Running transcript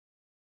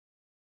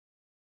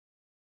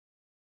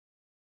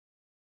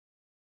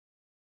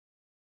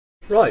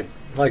Right,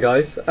 hi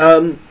guys.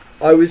 I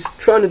was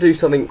trying to do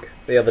something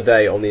the other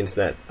day on the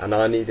internet and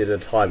I needed a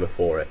timer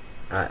for it.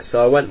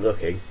 So I went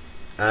looking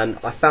and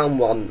I found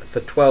one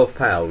for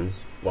 £12,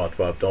 well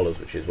 $12,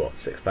 which is what,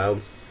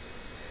 £6.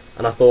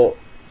 And I thought,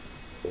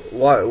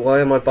 why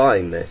am I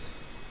buying this?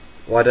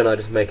 Why don't I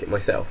just make it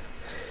myself?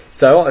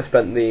 So I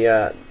spent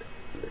the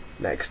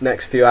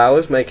next few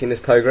hours making this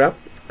program.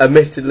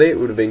 Admittedly, it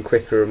would have been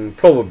quicker and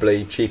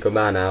probably cheaper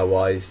man-hour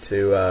wise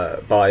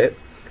to buy it,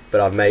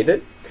 but I've made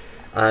it.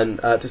 And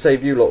to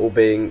save you lot all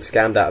being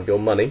scammed out of your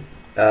money,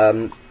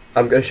 I'm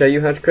going to show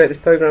you how to create this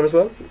program as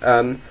well.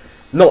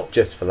 Not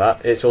just for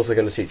that, it's also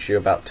going to teach you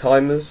about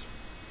timers,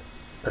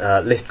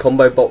 list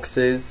combo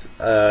boxes,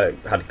 how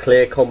to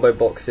clear combo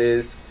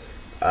boxes,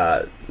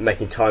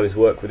 making timers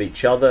work with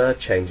each other,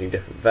 changing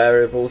different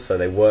variables so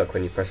they work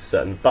when you press a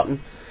certain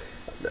button.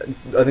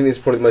 I think this is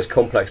probably the most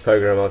complex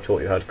program I've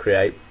taught you how to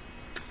create.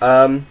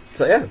 So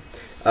yeah,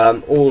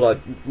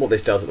 what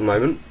this does at the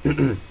moment,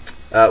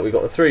 we've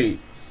got the three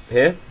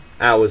here,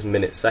 hours,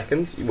 minutes,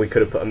 seconds. We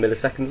could have put a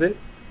milliseconds in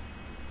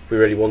if we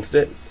really wanted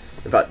it.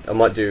 In fact, I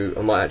might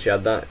actually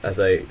add that as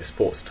a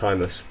sports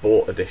timer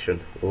sport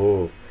edition.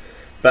 Ooh.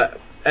 But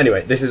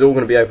anyway, this is all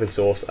going to be open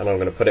source, and I'm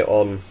going to put it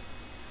on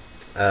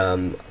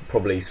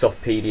probably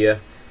Softpedia,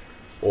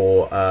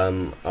 or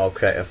I'll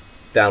create a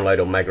download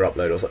or mega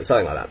upload or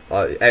something like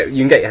that.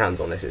 You can get your hands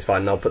on this, it's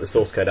fine, and I'll put the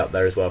source code up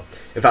there as well.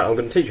 In fact, I'm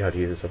going to teach you how to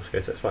use the source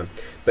code, so it's fine.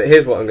 But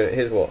here's how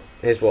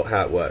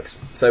it works.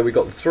 So we've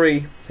got the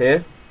three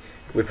here.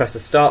 We press the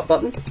start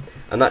button,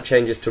 and that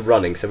changes to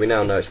running, so we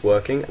now know it's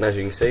working, and as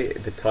you can see,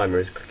 the timer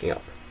is clicking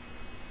up.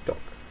 Dock,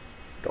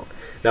 dock.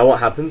 Now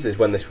what happens is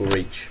when this will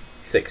reach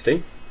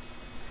 60,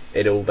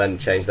 it'll then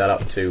change that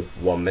up to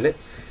 1 minute,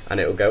 and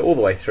it'll go all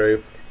the way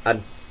through,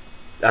 and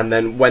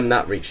then when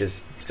that reaches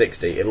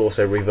 60, it'll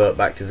also revert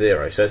back to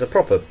 0. So it's a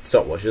proper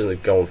stopwatch, it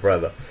doesn't go on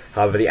forever.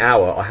 However, the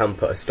hour, I haven't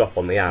put a stop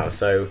on the hour,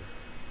 so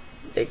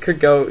it could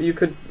go, you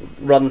could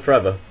run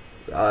forever.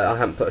 I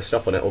haven't put a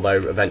stop on it, although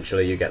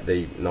eventually you get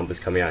the numbers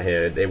coming out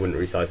here. They wouldn't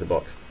resize the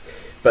box.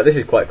 But this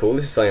is quite cool.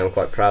 This is something I'm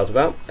quite proud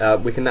about.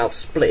 We can now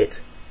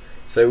split.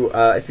 So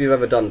if you've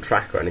ever done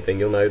track or anything,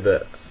 you'll know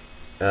that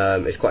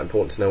it's quite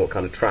important to know what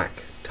kind of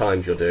track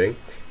times you're doing.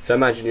 So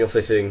imagine you're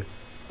sitting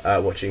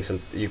watching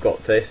some. You've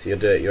got this.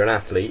 You're an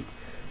athlete.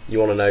 You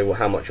want to know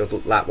how much your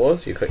lap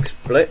was. You click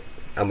split,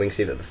 and we can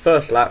see that the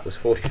first lap was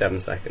 47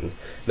 seconds.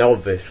 Now,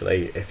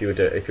 obviously, if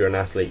you're an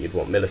athlete, you'd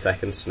want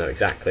milliseconds to know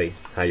exactly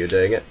how you're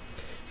doing it.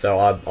 So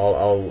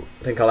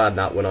I'll add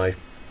that when I,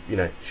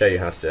 show you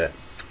how to do it.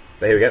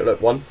 But here we go.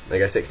 Look, 1. There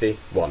you go. 60.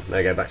 1.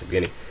 There you go. Back to the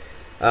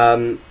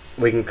beginning.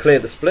 We can clear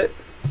the split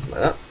like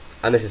that,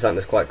 and this is something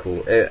that's quite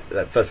cool.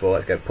 First of all,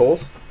 let's go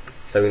pause.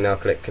 So we now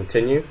click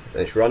continue,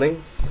 and it's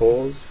running.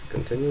 Pause.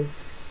 Continue.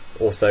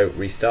 Also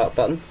restart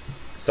button.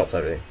 Stops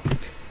everything.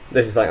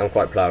 This is something I'm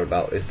quite proud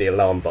about. Is the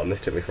alarm button.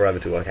 This took me forever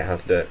to work out how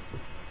to do it.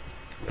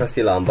 Press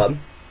the alarm button,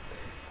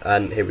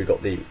 and here we've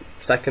got the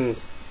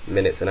seconds,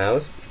 minutes, and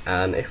hours.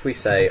 And if we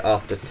say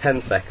after 10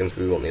 seconds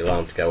we want the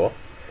alarm to go off,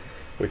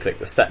 we click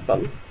the set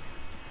button.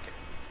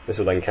 This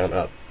will then count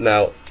up.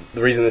 Now,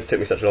 the reason this took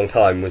me such a long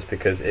time was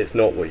because it's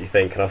not what you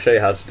think, and I'll show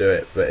you how to do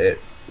it, but it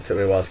took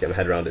me a while to get my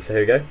head around it. So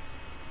here we go.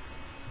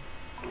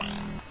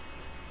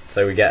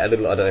 So we get a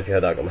little, I don't know if you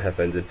heard that, I've got my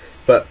headphones in,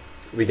 but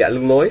we get a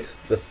little noise.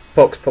 The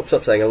box pops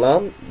up saying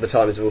alarm, the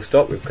timers will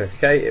stop, we click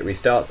OK, it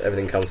restarts,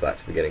 everything comes back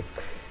to the beginning.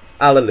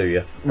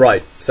 Hallelujah.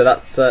 Right, so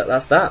that's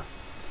that.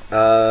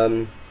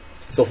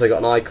 It's also got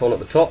an icon at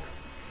the top.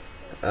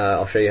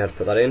 I'll show you how to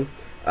put that in.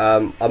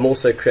 I'm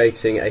also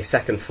creating a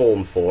second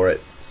form for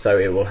it, so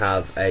it will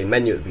have a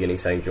menu at the beginning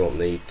saying do you want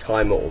the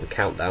timer or the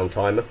countdown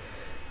timer.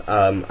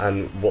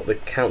 And what the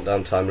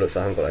countdown timer looks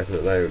like, I haven't got it open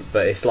at the moment,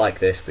 but it's like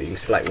this, but you can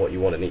select what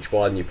you want in each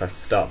one. You press the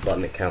start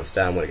button, it counts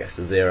down. When it gets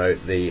to 0,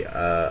 the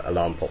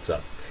alarm pops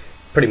up.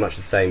 Pretty much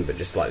the same, but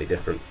just slightly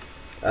different.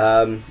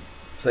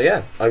 So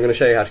yeah, I'm going to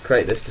show you how to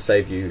create this to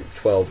save you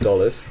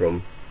 $12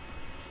 from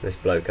this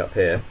bloke up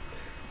here.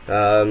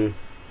 Not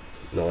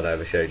that I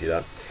ever showed you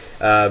that,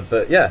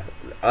 but yeah,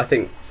 I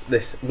think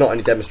this not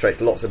only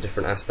demonstrates lots of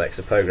different aspects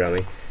of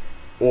programming,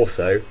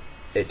 also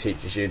it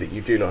teaches you that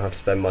you do not have to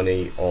spend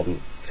money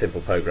on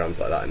simple programs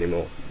like that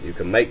anymore. You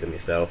can make them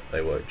yourself,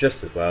 they work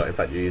just as well. In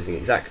fact, you're using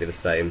exactly the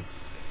same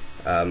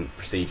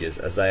procedures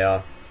as they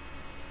are.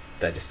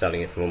 They're just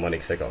selling it for more money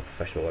because they've got a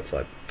professional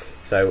website.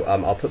 So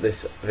I'll put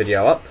this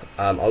video up.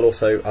 I've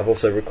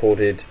also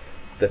recorded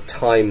the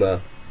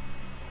timer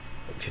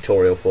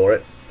tutorial for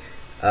it.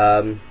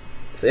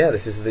 So yeah,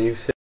 this is the new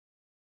series.